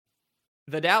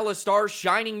The Dallas Stars'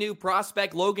 shining new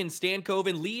prospect Logan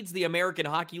Stankoven leads the American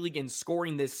Hockey League in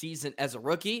scoring this season as a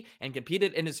rookie and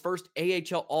competed in his first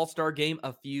AHL All-Star game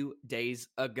a few days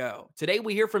ago. Today,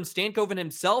 we hear from Stankoven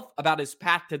himself about his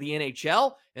path to the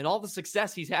NHL and all the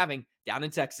success he's having down in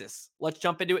Texas. Let's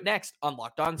jump into it next on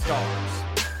Locked On Stars.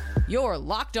 Your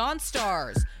Locked On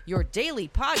Stars, your daily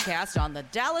podcast on the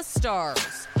Dallas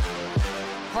Stars.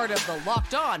 Part of the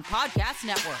Locked On Podcast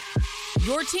Network.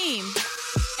 Your team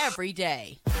every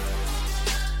day.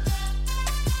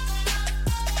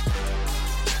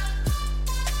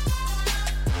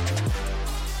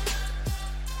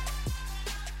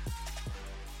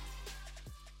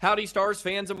 Howdy, Stars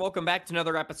fans, and welcome back to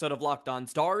another episode of Locked On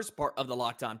Stars, part of the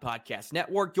Locked On Podcast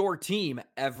Network, your team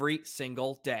every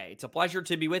single day. It's a pleasure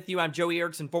to be with you. I'm Joey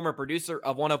Erickson, former producer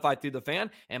of 105 Through the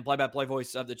Fan and play-by-play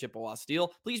voice of the Chippewa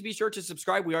Steel. Please be sure to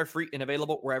subscribe. We are free and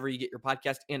available wherever you get your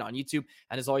podcast and on YouTube.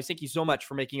 And as always, thank you so much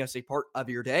for making us a part of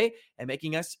your day and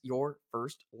making us your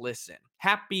first listen.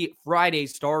 Happy Friday,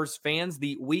 Stars fans.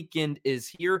 The weekend is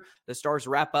here. The Stars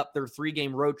wrap up their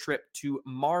 3-game road trip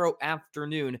tomorrow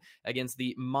afternoon against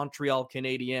the Montreal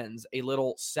Canadiens, a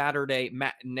little Saturday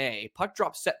matinee. Puck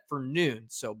drop set for noon,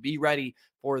 so be ready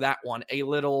for that one. A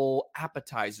little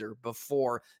appetizer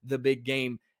before the big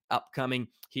game upcoming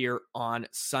here on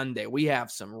Sunday. We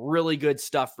have some really good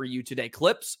stuff for you today.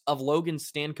 Clips of Logan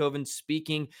Stankoven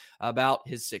speaking about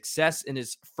his success in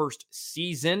his first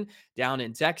season down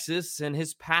in Texas and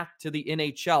his path to the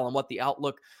NHL and what the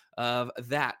outlook of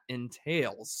that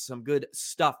entails. Some good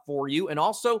stuff for you. And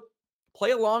also,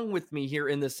 play along with me here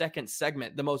in the second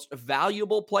segment. The most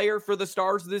valuable player for the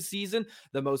Stars this season,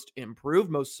 the most improved,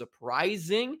 most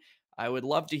surprising. I would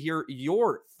love to hear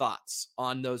your thoughts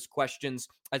on those questions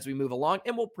as we move along,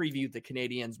 and we'll preview the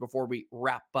Canadiens before we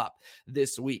wrap up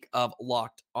this week of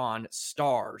Locked On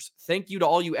Stars. Thank you to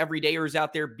all you everydayers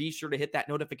out there. Be sure to hit that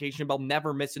notification bell.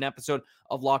 Never miss an episode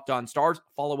of Locked On Stars.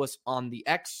 Follow us on the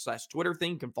X/Twitter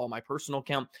thing. You can follow my personal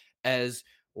account as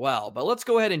well. But let's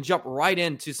go ahead and jump right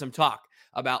into some talk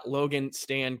about Logan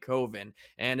Stankoven.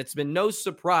 And it's been no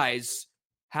surprise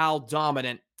how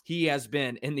dominant he has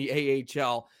been in the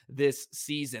AHL this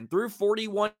season. Through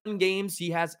 41 games, he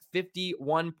has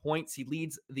 51 points. He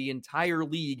leads the entire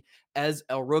league as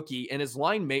a rookie. And his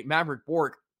line mate, Maverick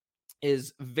Bourque,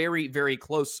 is very, very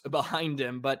close behind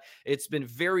him. But it's been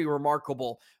very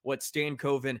remarkable what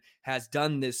Stankoven has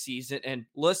done this season. And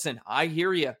listen, I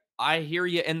hear you. I hear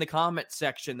you in the comment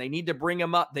section. They need to bring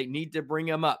him up. They need to bring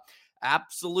him up.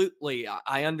 Absolutely.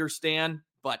 I understand,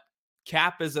 but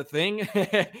cap is a thing,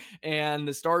 and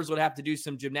the Stars would have to do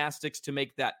some gymnastics to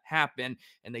make that happen,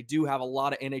 and they do have a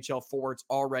lot of NHL forwards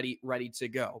already ready to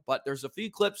go. But there's a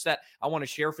few clips that I want to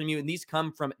share from you, and these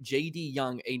come from J.D.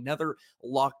 Young, another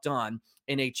Locked On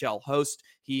NHL host.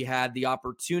 He had the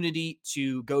opportunity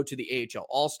to go to the AHL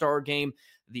All-Star game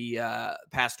the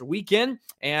past weekend,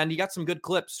 and he got some good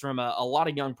clips from a lot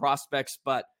of young prospects,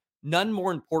 but none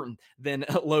more important than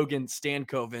Logan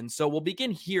Stankoven. So we'll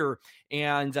begin here.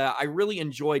 And I really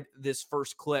enjoyed this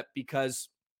first clip because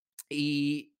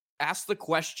he asked the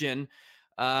question,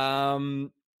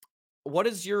 what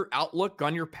is your outlook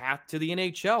on your path to the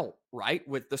NHL, right?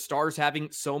 With the Stars having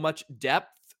so much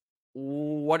depth,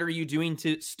 what are you doing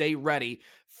to stay ready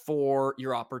for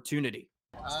your opportunity?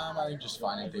 I think just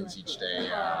finding things each day,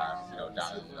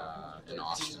 down in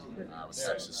Austin with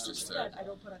Texas, just to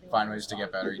find ways to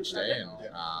get better each day. And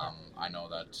I know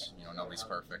that nobody's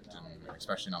perfect, and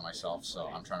especially not myself. So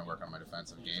I'm trying to work on my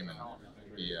defensive game and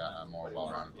be a more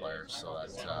well-rounded player, so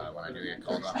that when I do get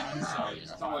called up,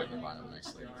 I can line up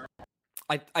nicely.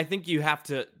 I think you have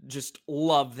to just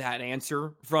love that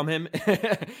answer from him.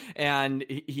 And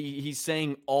he's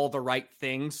saying all the right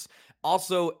things.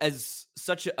 Also, as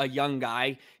such a young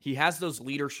guy, he has those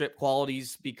leadership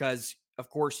qualities because, of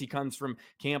course, he comes from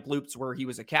Kamloops where he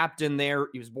was a captain there.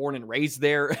 He was born and raised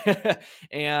there.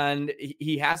 And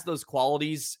he has those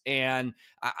qualities. And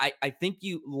I think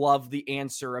you love the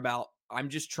answer about, I'm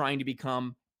just trying to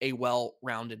become a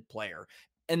well-rounded player.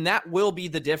 And that will be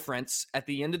the difference at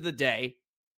the end of the day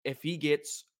if he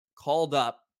gets called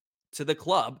up to the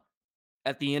club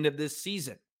at the end of this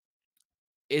season.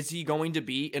 Is he going to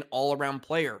be an all-around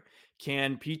player?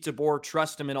 Can Pete DeBoer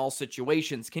trust him in all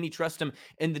situations? Can he trust him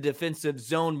in the defensive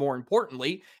zone? More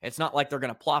importantly, it's not like they're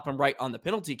going to plop him right on the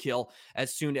penalty kill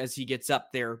as soon as he gets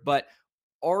up there. But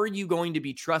are you going to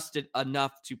be trusted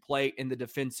enough to play in the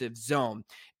defensive zone?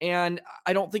 And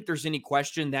I don't think there's any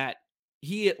question that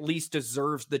he at least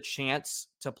deserves the chance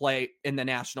to play in the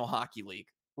National Hockey League,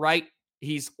 right?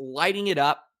 He's lighting it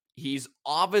up. He's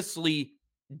obviously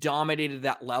dominated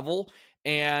that level.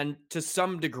 And to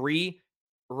some degree,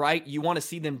 right? You want to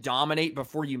see them dominate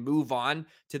before you move on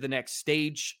to the next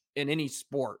stage in any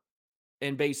sport,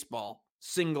 in baseball,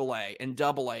 single A and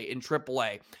double A and triple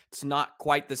A. It's not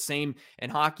quite the same in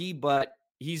hockey, but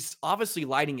he's obviously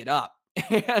lighting it up.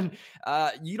 And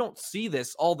you don't see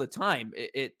this all the time.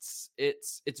 It's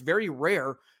very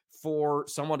rare for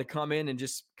someone to come in and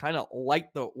just kind of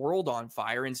light the world on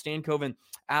fire. And Stankoven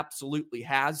absolutely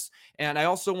has. And I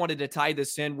also wanted to tie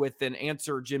this in with an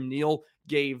answer Jim Neal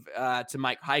gave to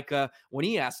Mike Heika when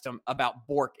he asked him about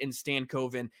Bork and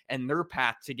Stankoven and their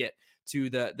path to get to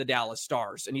the Dallas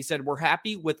Stars. And he said, we're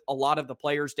happy with a lot of the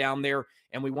players down there,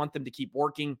 and we want them to keep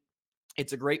working.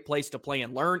 It's a great place to play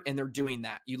and learn, and they're doing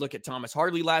that. You look at Thomas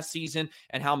Harley last season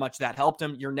and how much that helped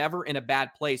him. You're never in a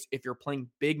bad place if you're playing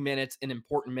big minutes and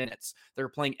important minutes. They're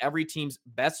playing every team's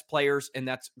best players, and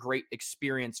that's great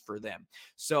experience for them.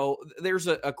 So there's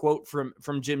a quote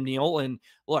from Jim Neal, and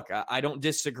look, I don't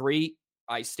disagree.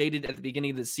 I stated at the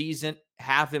beginning of the season,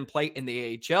 have him play in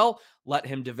the AHL, let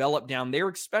him develop down there,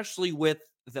 especially with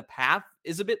the path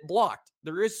is a bit blocked.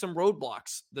 There is some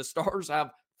roadblocks. The Stars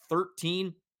have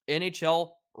 13 NHL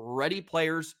ready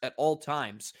players at all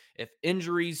times. If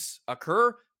injuries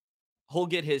occur, he'll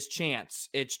get his chance.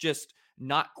 It's just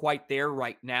not quite there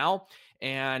right now.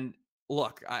 And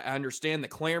look, I understand the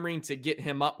clamoring to get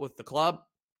him up with the club,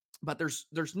 but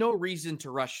there's no reason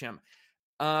to rush him.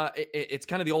 It's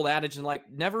kind of the old adage, and like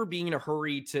never be in a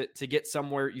hurry to get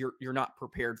somewhere you're not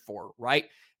prepared for, right?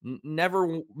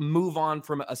 Never move on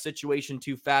from a situation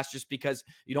too fast just because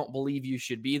you don't believe you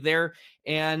should be there.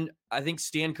 And I think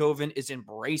Stankoven is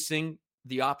embracing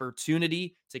the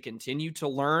opportunity to continue to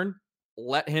learn,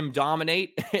 let him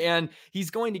dominate, and he's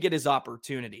going to get his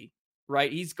opportunity,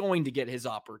 right? He's going to get his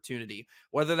opportunity,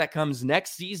 whether that comes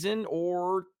next season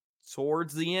or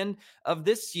towards the end of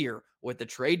this year. With the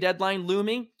trade deadline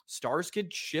looming, Stars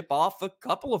could ship off a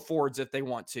couple of forwards if they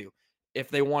want to. If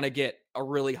they want to get a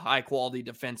really high quality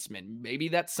defenseman, maybe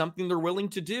that's something they're willing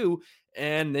to do,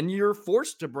 and then you're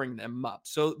forced to bring them up.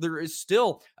 So there is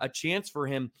still a chance for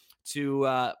him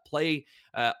to play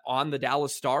on the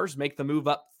Dallas Stars, make the move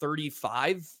up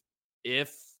 35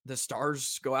 if the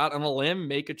Stars go out on a limb,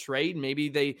 make a trade. Maybe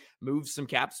they move some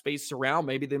cap space around.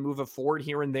 Maybe they move a forward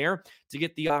here and there to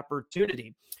get the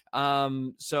opportunity.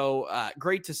 So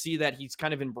great to see that he's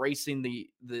kind of embracing the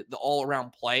all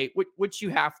around play, which you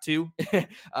have to,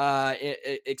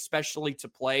 especially to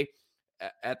play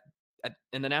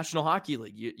in the National Hockey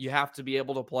League. You have to be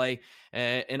able to play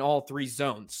in all three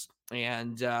zones.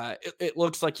 And it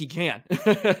looks like he can.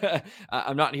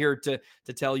 I'm not here to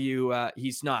tell you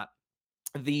he's not.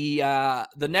 The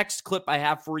next clip I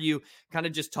have for you kind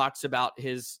of just talks about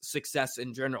his success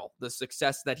in general, the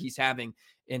success that he's having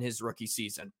in his rookie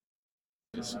season.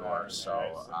 Score,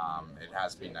 so it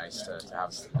has been nice to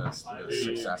have the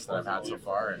success that I've had so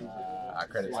far, and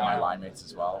credit to my line mates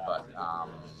as well. But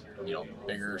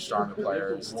bigger, stronger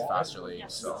players, it's a faster league,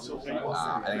 so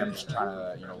I think I'm just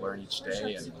trying to learn each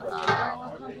day,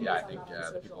 and I think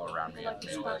the people around me have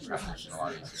made the transition a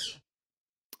lot easier.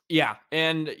 Yeah,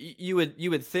 and you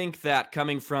would think that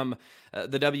coming from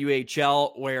the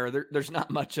WHL, where there's not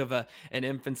much of an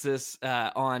emphasis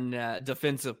on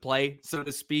defensive play, so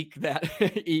to speak, that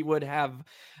he would have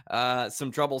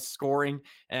some trouble scoring.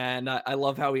 And I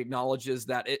love how he acknowledges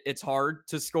that it's hard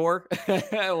to score.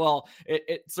 Well,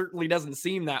 it certainly doesn't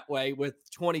seem that way with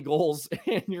 20 goals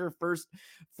in your first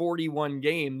 41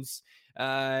 games,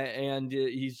 and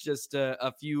he's just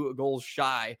a few goals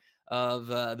shy of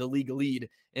the league lead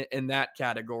in that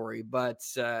category. But,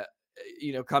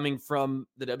 coming from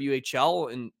the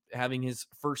WHL and having his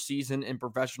first season in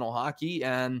professional hockey,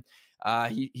 and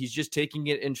he's just taking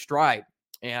it in stride.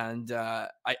 And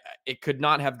it could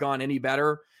not have gone any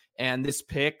better. And this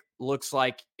pick looks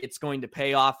like it's going to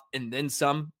pay off and then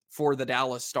some for the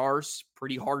Dallas Stars.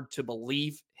 Pretty hard to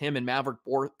believe him and Maverick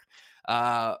Bork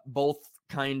both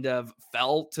kind of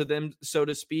fell to them, so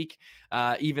to speak,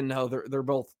 even though they're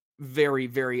both very,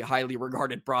 very highly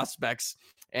regarded prospects,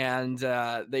 and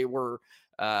they were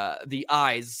the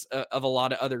eyes of a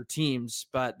lot of other teams.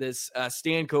 But this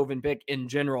Stankoven pick in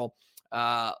general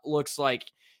looks like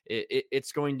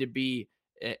it's going to be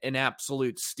an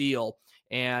absolute steal.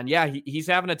 And yeah, he's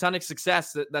having a ton of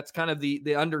success. That's kind of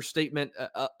the understatement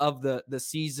of the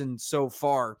season so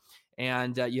far.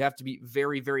 And you have to be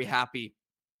very, very happy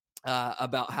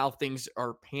about how things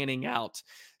are panning out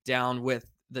down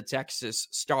with the Texas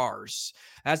Stars.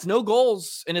 Has no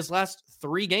goals in his last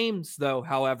 3 games, though,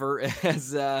 however,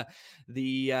 as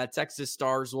the Texas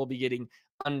Stars will be getting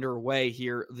underway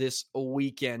here this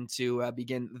weekend to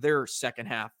begin their second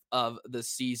half of the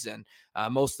season.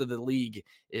 Most of the league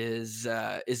is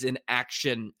in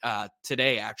action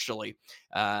today, actually.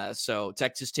 So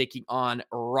Texas taking on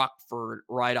Rockford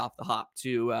right off the hop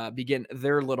to begin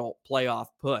their little playoff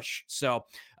push. So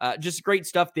just great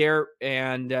stuff there.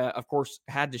 And of course,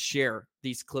 had to share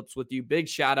these clips with you. Big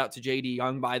shout out to JD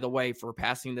Young, by the way, for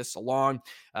passing this along.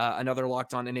 Another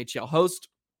Locked On NHL host.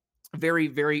 Very,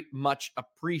 very much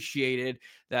appreciated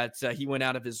that he went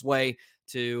out of his way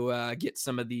to get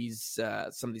some of these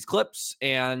clips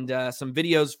and some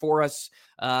videos for us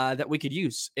that we could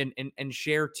use and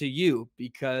share to you,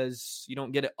 because you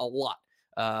don't get a lot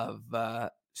of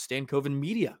Stankoven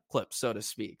media clips, so to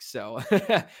speak. So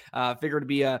figured it'd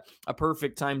be a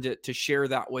perfect time to share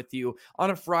that with you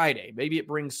on a Friday. Maybe it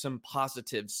brings some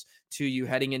positives to you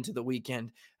heading into the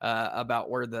weekend about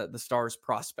where the Stars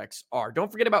prospects are. Don't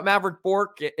forget about Maverick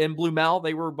Bork and Blue Mel.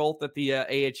 They were both at the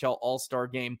AHL All-Star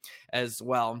game as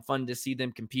well. And fun to see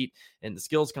them compete in the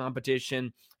skills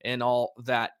competition and all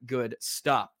that good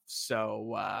stuff.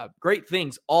 So great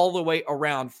things all the way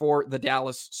around for the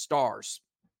Dallas Stars.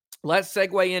 Let's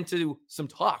segue into some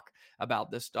talk about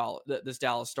this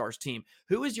Dallas Stars team.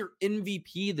 Who is your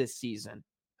MVP this season?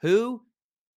 Who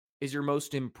is your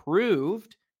most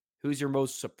improved? Who's your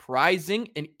most surprising?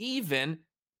 And even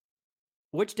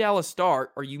which Dallas Star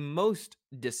are you most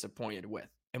disappointed with?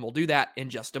 And we'll do that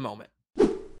in just a moment.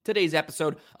 Today's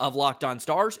episode of Locked On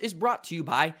Stars is brought to you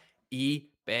by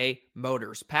eBay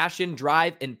Motors. Passion,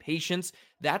 drive, and patience.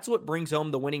 That's what brings home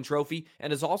the winning trophy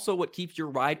and is also what keeps your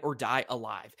ride or die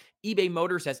alive. eBay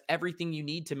Motors has everything you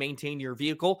need to maintain your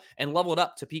vehicle and level it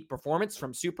up to peak performance,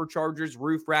 from superchargers,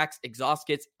 roof racks, exhaust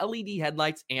kits, LED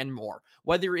headlights, and more.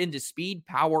 Whether you're into speed,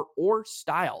 power, or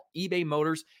style, eBay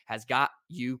Motors has got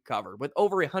you covered. With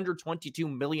over 122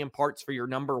 million parts for your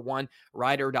number one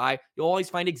ride or die, you'll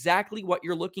always find exactly what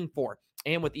you're looking for.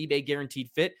 And with eBay Guaranteed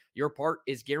Fit, your part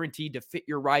is guaranteed to fit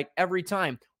your ride every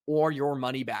time or your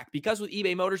money back. Because with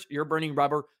eBay Motors, you're burning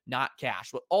rubber, not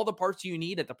cash. With all the parts you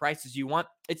need at the prices you want,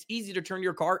 it's easy to turn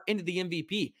your car into the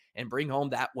MVP and bring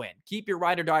home that win. Keep your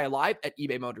ride or die alive at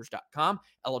ebaymotors.com.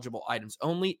 Eligible items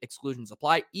only. Exclusions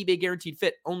apply. eBay Guaranteed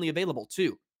Fit only available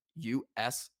to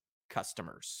U.S.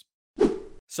 customers.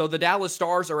 So the Dallas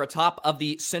Stars are atop of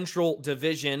the Central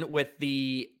Division with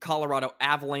the Colorado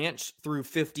Avalanche through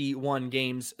 51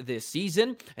 games this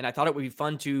season. And I thought it would be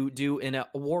fun to do an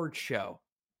award show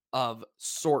of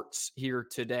sorts here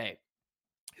today.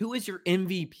 Who is your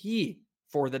MVP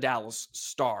for the Dallas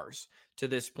Stars to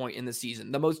this point in the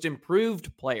season? The most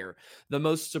improved player, the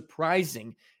most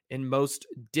surprising, and most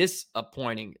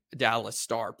disappointing Dallas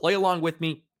Star? Play along with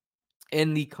me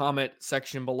in the comment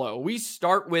section below. We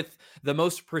start with the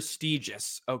most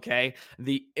prestigious, okay?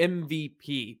 The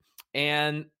MVP.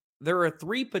 And there are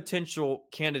three potential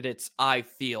candidates, I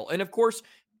feel. And of course,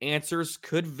 answers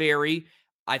could vary.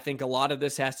 I think a lot of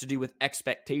this has to do with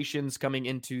expectations coming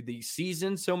into the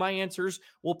season. So my answers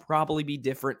will probably be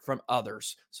different from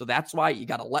others. So that's why you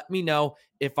got to let me know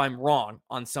if I'm wrong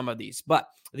on some of these. But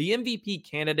the MVP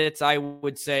candidates, I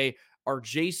would say, are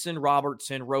Jason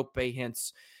Robertson, Rope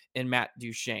Hintz, and Matt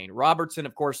Duchene. Robertson,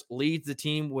 of course, leads the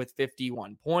team with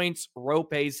 51 points.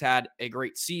 Rope's had a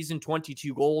great season,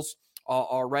 22 goals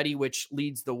already, which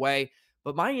leads the way.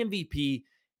 But my MVP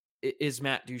is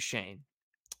Matt Duchene.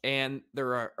 And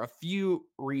there are a few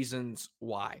reasons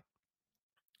why.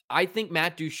 I think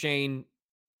Matt Duchene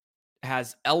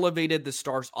has elevated the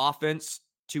Stars' offense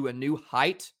to a new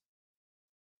height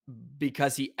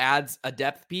because he adds a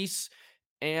depth piece.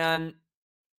 And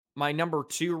my number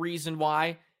two reason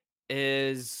why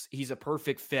is he's a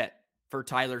perfect fit for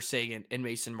Tyler Seguin and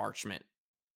Mason Marchment,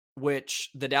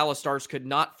 which the Dallas Stars could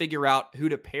not figure out who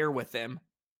to pair with him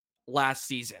last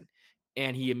season.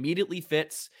 And he immediately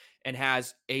fits and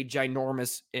has a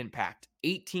ginormous impact.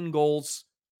 18 goals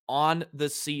on the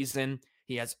season.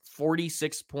 He has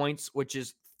 46 points, which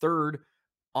is third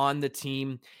on the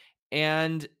team.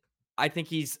 And I think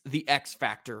he's the X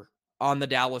factor on the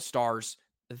Dallas Stars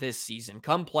this season.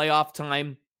 Come playoff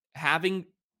time, having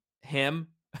him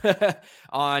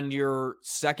on your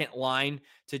second line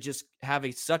to just have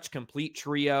such complete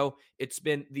trio. It's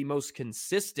been the most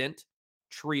consistent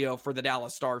trio for the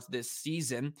Dallas Stars this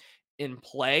season in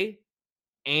play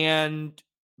and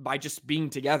by just being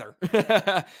together.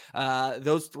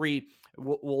 Those three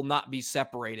will not be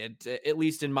separated, at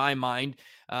least in my mind,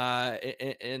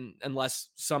 unless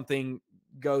something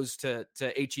goes to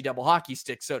HE double hockey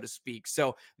stick, so to speak.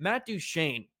 So Matt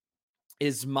Duchene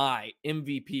is my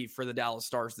MVP for the Dallas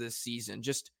Stars this season,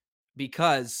 just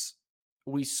because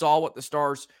we saw what the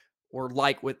Stars were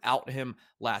like without him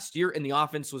last year. And the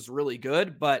offense was really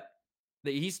good, but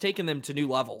he's taken them to new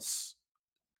levels.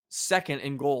 Second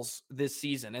in goals this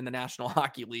season in the National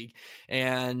Hockey League.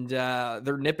 And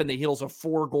they're nipping the heels of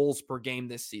 4 goals per game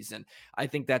this season. I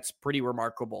think that's pretty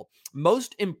remarkable.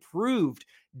 Most improved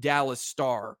Dallas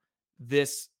Star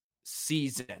this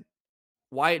season.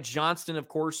 Wyatt Johnston, of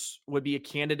course, would be a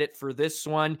candidate for this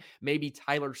one. Maybe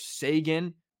Tyler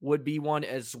Seguin would be one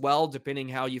as well, depending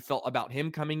how you felt about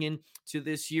him coming in to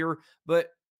this year. But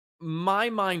my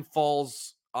mind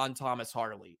falls on Thomas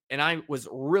Harley, and I was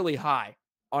really high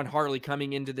on Harley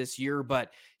coming into this year,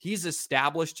 but he's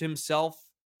established himself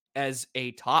as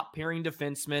a top pairing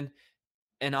defenseman,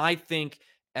 and I think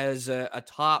as a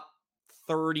top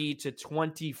 30 to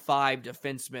 25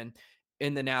 defenseman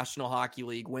in the National Hockey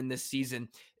League when this season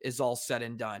is all said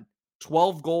and done.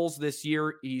 12 goals this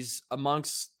year. He's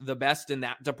amongst the best in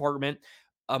that department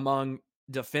among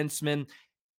defensemen.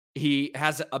 He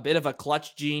has a bit of a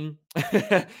clutch gene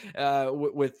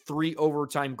with 3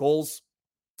 overtime goals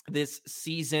this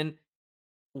season.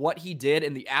 What he did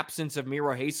in the absence of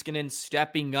Miro Heiskanen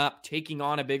stepping up, taking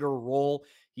on a bigger role.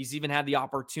 He's even had the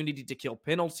opportunity to kill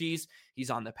penalties. He's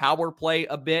on the power play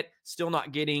a bit, still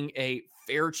not getting a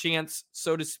fair chance,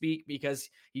 so to speak, because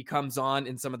he comes on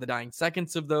in some of the dying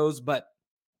seconds of those, but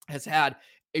has had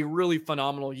a really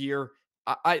phenomenal year.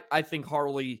 I think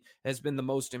Harley has been the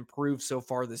most improved so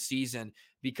far this season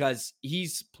because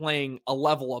he's playing a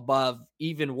level above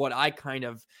even what I kind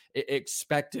of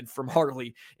expected from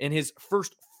Harley in his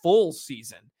first full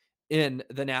season in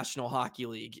the National Hockey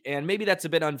League. And maybe that's a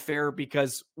bit unfair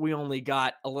because we only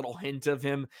got a little hint of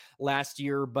him last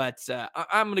year, but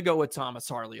I'm going to go with Thomas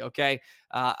Harley, okay?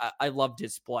 I loved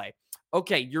his play.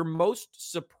 Okay, your most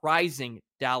surprising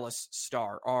Dallas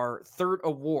Star, our third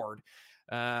award,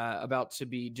 about to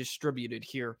be distributed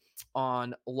here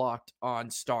on Locked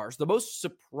On Stars. The most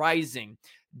surprising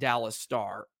Dallas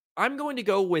Star. I'm going to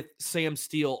go with Sam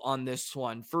Steele on this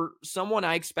one. For someone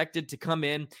I expected to come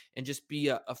in and just be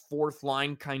a fourth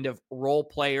line kind of role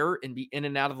player and be in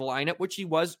and out of the lineup, which he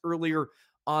was earlier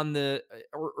in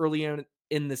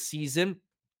the season.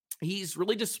 He's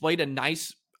really displayed a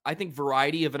nice, I think,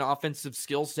 variety of an offensive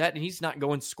skill set, and he's not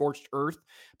going scorched earth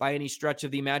by any stretch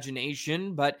of the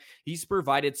imagination, but he's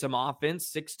provided some offense,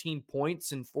 16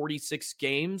 points in 46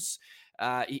 games.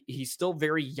 He's still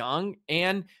very young,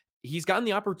 and he's gotten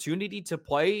the opportunity to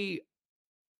play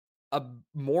a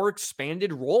more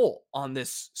expanded role on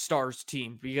this Stars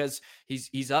team because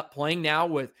he's up playing now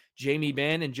with Jamie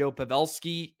Benn and Joe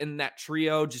Pavelski in that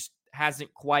trio. Just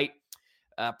hasn't quite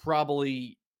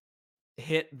probably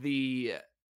hit the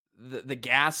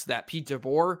gas that Pete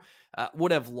DeBoer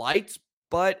would have liked,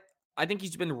 but I think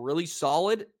he's been really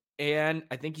solid, and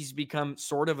I think he's become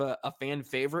sort of a fan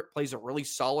favorite, plays a really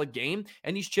solid game,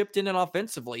 and he's chipped in and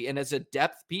offensively. And as a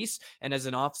depth piece and as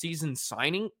an offseason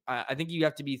signing, I think you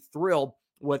have to be thrilled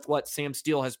with what Sam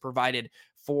Steele has provided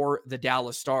for the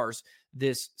Dallas Stars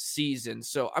this season.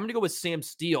 So I'm going to go with Sam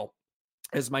Steele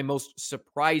as my most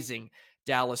surprising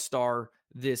Dallas Star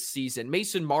this season.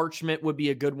 Mason Marchment would be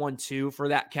a good one too for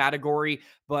that category,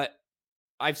 but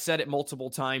I've said it multiple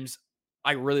times.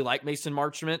 I really like Mason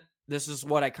Marchment. This is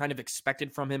what I kind of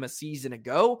expected from him a season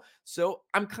ago. So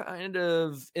I'm kind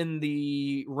of in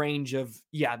the range of,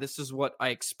 yeah, this is what I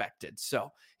expected.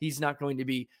 So he's not going to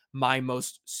be my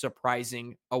most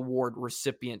surprising award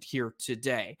recipient here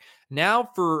today. Now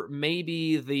for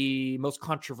maybe the most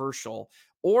controversial,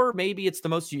 or maybe it's the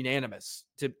most unanimous,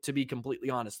 to be completely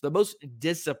honest, the most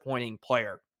disappointing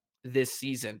player this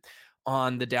season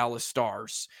on the Dallas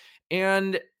Stars.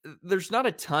 And there's not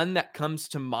a ton that comes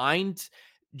to mind.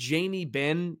 Jamie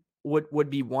Benn would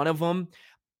be one of them.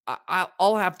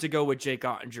 I'll have to go with Jake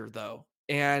Ottinger, though.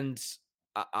 And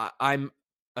I'm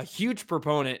a huge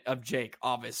proponent of Jake,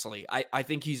 obviously. I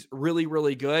think he's really,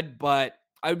 really good, but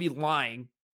I would be lying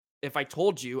if I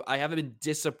told you I haven't been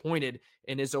disappointed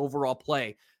in his overall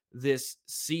play this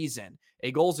season.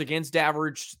 A goals against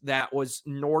average that was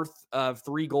north of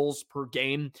 3 goals per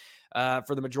game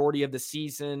for the majority of the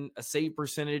season. A save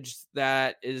percentage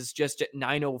that is just at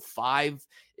 .905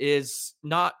 is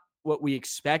not what we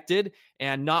expected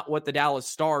and not what the Dallas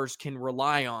Stars can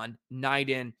rely on night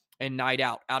in and night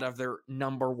out of their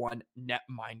number one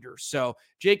netminder. So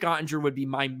Jake Ottinger would be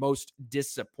my most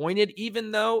disappointed,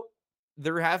 even though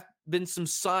there have been some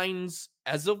signs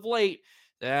as of late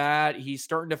that he's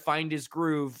starting to find his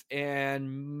groove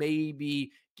and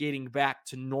maybe getting back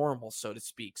to normal, so to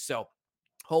speak. So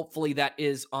hopefully that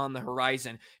is on the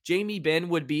horizon. Jamie Benn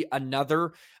would be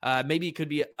another, maybe it could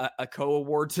be a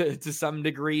co-award to some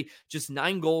degree, just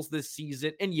 9 goals this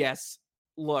season. And yes,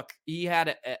 look, he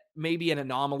had maybe an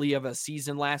anomaly of a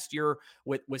season last year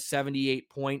with 78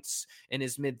 points in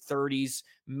his mid 30s.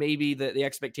 Maybe the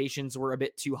expectations were a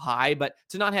bit too high, but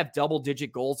to not have double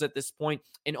digit goals at this point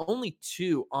and only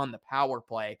 2 on the power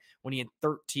play when he had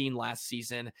 13 last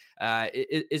season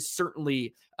is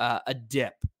certainly a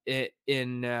dip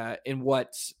in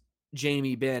what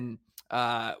Jamie Benn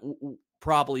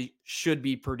probably should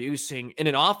be producing in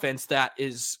an offense that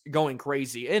is going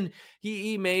crazy. And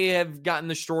he may have gotten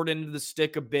the short end of the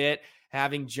stick a bit,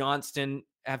 having Johnston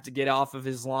have to get off of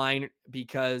his line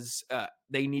because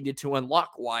they needed to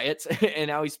unlock Wyatt. And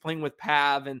now he's playing with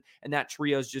Pav, and that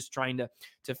trio is just trying to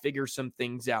figure some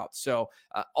things out. So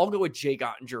I'll go with Jake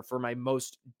Ottinger for my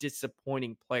most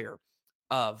disappointing player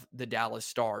of the Dallas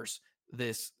Stars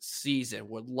this season.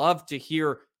 Would love to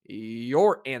hear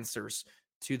your answers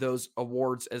to those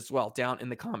awards as well down in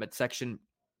the comment section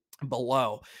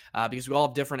below, because we all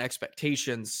have different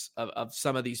expectations of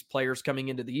some of these players coming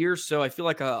into the year. So I feel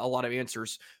like a lot of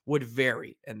answers would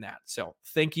vary in that. So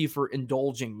thank you for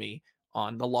indulging me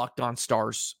on the Locked On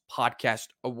Stars podcast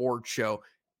award show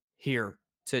here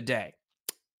today.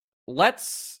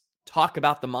 Let's talk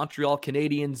about the Montreal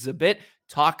Canadiens a bit,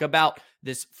 talk about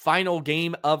this final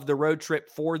game of the road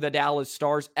trip for the Dallas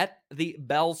Stars at the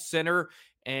Bell Center,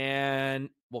 and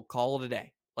we'll call it a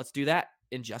day. Let's do that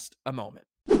in just a moment.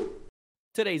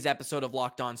 Today's episode of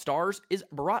Locked On Stars is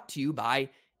brought to you by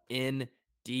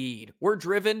Indeed. We're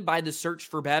driven by the search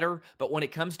for better, but when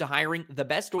it comes to hiring, the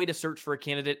best way to search for a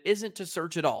candidate isn't to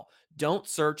search at all. Don't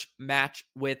search, match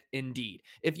with Indeed.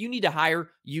 If you need to hire,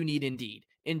 you need Indeed.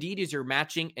 Indeed is your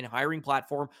matching and hiring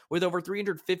platform with over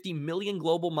 350 million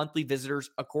global monthly visitors,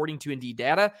 according to Indeed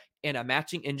data, and a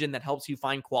matching engine that helps you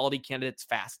find quality candidates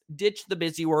fast. Ditch the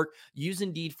busy work. Use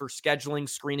Indeed for scheduling,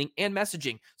 screening, and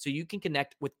messaging so you can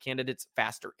connect with candidates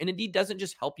faster. And Indeed doesn't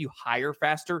just help you hire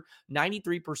faster.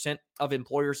 93% of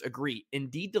employers agree.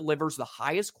 Indeed delivers the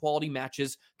highest quality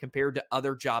matches compared to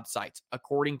other job sites,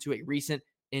 according to a recent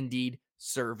Indeed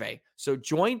survey. So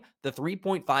join the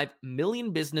 3.5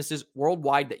 million businesses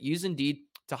worldwide that use Indeed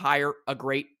to hire a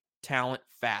great talent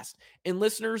fast. And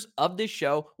listeners of this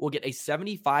show will get a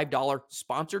 $75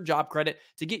 sponsored job credit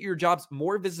to get your jobs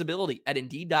more visibility at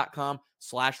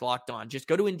Indeed.com/lockedon. Just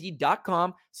go to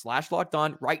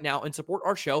Indeed.com/lockedon right now and support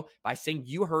our show by saying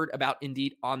you heard about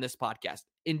Indeed on this podcast.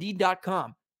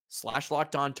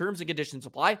 Indeed.com/lockedon. Terms and conditions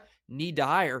apply. Need to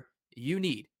hire? You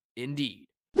need Indeed.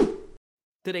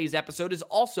 Today's episode is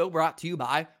also brought to you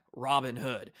by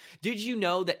Robinhood. Did you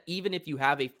know that even if you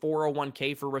have a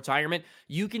 401k for retirement,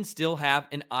 you can still have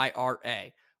an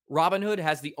IRA? Robinhood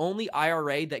has the only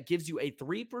IRA that gives you a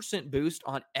 3% boost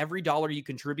on every dollar you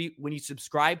contribute when you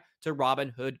subscribe to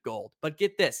Robinhood Gold. But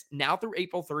get this, now through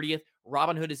April 30th,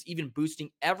 Robinhood is even boosting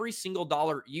every single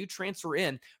dollar you transfer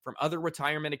in from other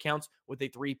retirement accounts with a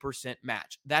 3%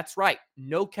 match. That's right,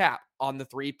 no cap on the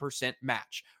 3%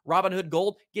 match. Robinhood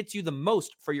Gold gets you the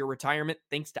most for your retirement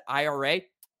thanks to IRA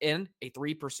and a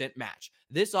 3% match.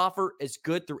 This offer is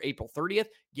good through April 30th.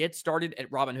 Get started at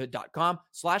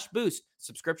Robinhood.com/boost.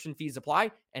 Subscription fees apply.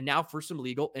 And now for some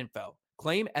legal info.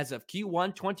 Claim as of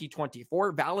Q1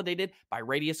 2024, validated by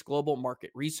Radius Global Market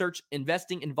Research.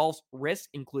 Investing involves risk,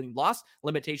 including loss.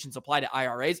 Limitations apply to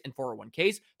IRAs and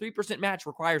 401ks. 3% match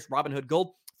requires Robinhood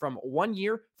Gold from 1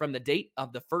 year from the date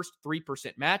of the first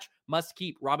 3% match. Must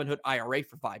keep Robinhood IRA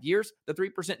for 5 years. The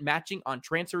 3% matching on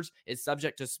transfers is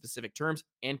subject to specific terms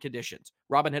and conditions.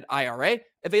 Robinhood IRA,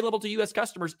 available to U.S.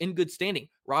 customers in good standing.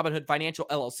 Robinhood Financial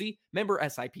LLC, member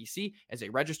SIPC, as a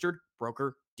registered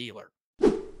broker-dealer.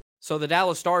 So the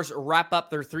Dallas Stars wrap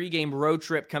up their 3-game road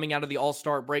trip coming out of the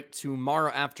All-Star break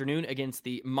tomorrow afternoon against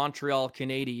the Montreal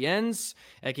Canadiens,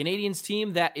 a Canadiens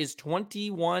team that is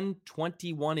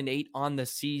 21-21-8 on the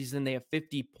season. They have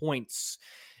 50 points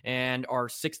and are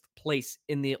 6th place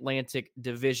in the Atlantic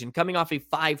Division, coming off a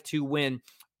 5-2 win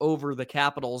over the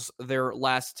Capitals their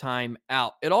last time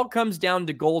out. It all comes down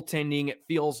to goaltending, it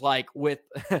feels like, with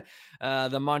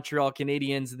the Montreal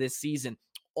Canadiens this season.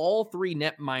 All 3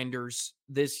 netminders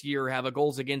this year have a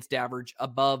goals against average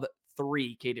above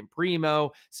 3. Caden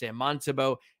Primo, Sam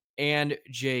Montembeault, and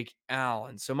Jake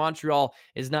Allen. So Montreal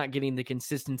is not getting the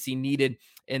consistency needed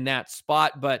in that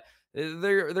spot, but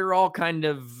they're all kind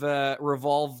of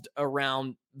revolved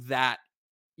around that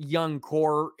young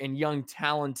core and young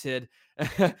talented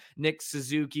Nick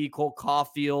Suzuki, Cole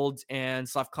Caulfield, and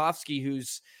Slavkovsky,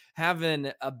 who's having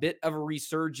a bit of a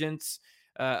resurgence.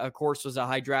 Of course, was a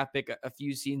high draft pick a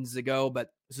few seasons ago,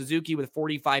 but Suzuki with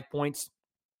 45 points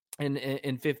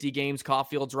in 50 games.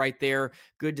 Caulfield's right there.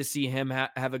 Good to see him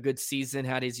have a good season.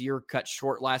 Had his year cut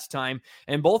short last time.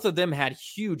 And both of them had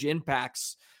huge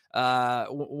impacts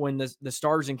when the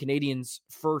Stars and Canadiens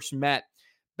first met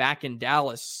back in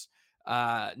Dallas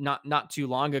not too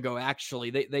long ago. Actually,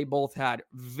 they both had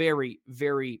very,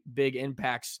 very big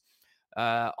impacts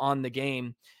on the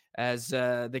game as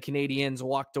the Canadiens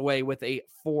walked away with a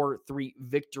 4-3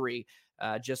 victory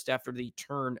just after the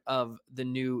turn of the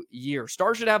new year.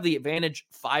 Stars should have the advantage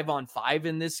 5-on-5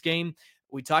 in this game.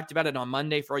 We talked about it on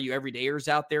Monday for all you everydayers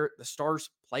out there. The Stars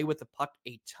play with the puck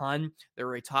a ton.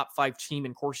 They're a top 5 team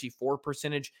in Corsi for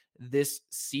percentage this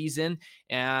season.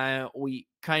 And we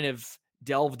kind of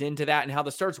delved into that and how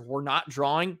the Stars were not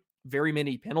drawing very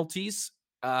many penalties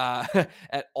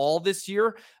at all this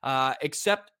year,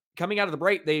 except coming out of the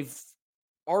break, they've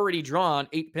already drawn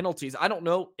 8 penalties. I don't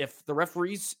know if the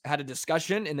referees had a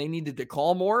discussion and they needed to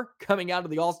call more coming out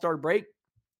of the All-Star break.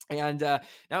 And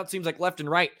now it seems like left and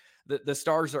right, the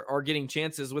Stars are getting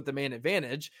chances with the man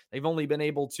advantage. They've only been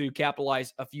able to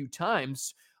capitalize a few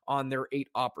times on their 8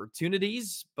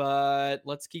 opportunities, but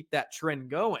let's keep that trend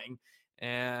going.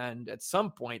 And at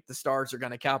some point, the Stars are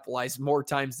going to capitalize more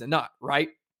times than not, right?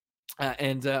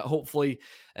 And hopefully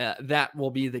that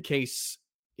will be the case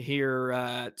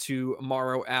here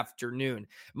tomorrow afternoon.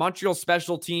 Montreal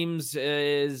special teams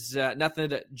is nothing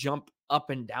to jump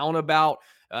up and down about.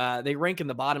 They rank in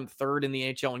the bottom third in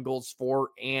the NHL in goals for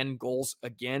and goals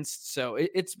against. So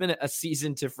it's been a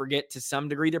season to forget to some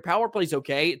degree. Their power play is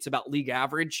okay. It's about league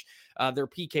average. Their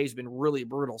PK has been really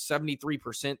brutal,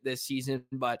 73% this season,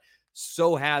 but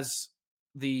so has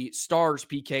the Stars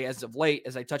PK as of late.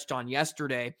 As I touched on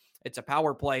yesterday, it's a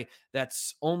power play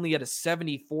that's only at a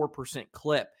 74%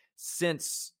 clip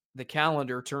since the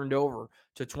calendar turned over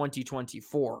to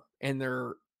 2024. And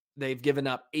they've given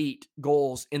up 8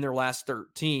 goals in their last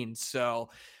 13. So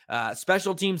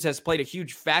special teams has played a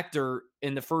huge factor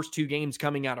in the first 2 games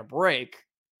coming out of break.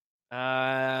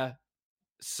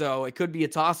 So it could be a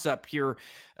toss-up here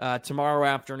tomorrow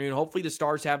afternoon. Hopefully the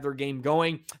Stars have their game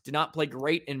going. Did not play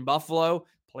great in Buffalo.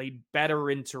 Played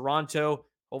better in Toronto.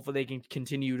 Hopefully they can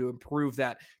continue to improve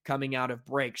that coming out of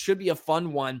break. Should be a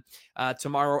fun one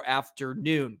tomorrow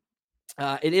afternoon.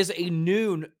 It is a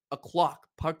noon o'clock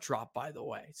puck drop, by the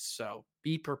way. So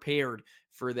be prepared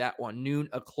for that one, noon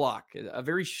o'clock. A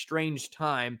very strange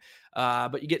time,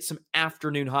 but you get some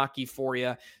afternoon hockey for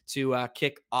you to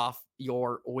kick off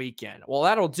your weekend. Well,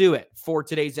 that'll do it for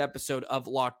today's episode of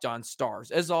Locked On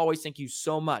Stars. As always, thank you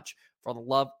so much for the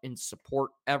love and support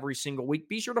every single week.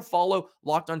 Be sure to follow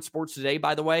Locked On Sports Today,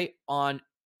 by the way, on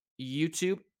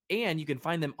YouTube. And you can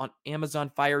find them on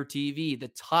Amazon Fire TV, the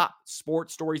top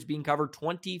sports stories being covered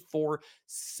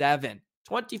 24/7.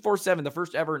 24/7, the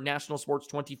first ever national sports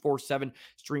 24/7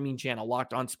 streaming channel,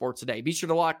 Locked On Sports Today. Be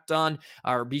sure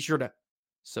to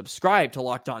subscribe to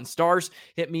Locked On Stars.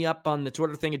 Hit me up on the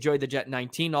Twitter thing at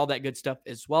JoeyTheJet19, all that good stuff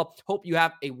as well. Hope you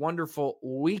have a wonderful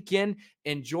weekend.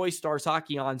 Enjoy Stars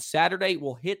hockey on Saturday.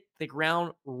 We'll hit the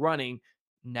ground running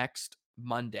next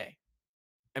Monday.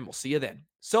 And we'll see you then.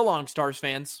 So long, Stars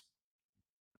fans.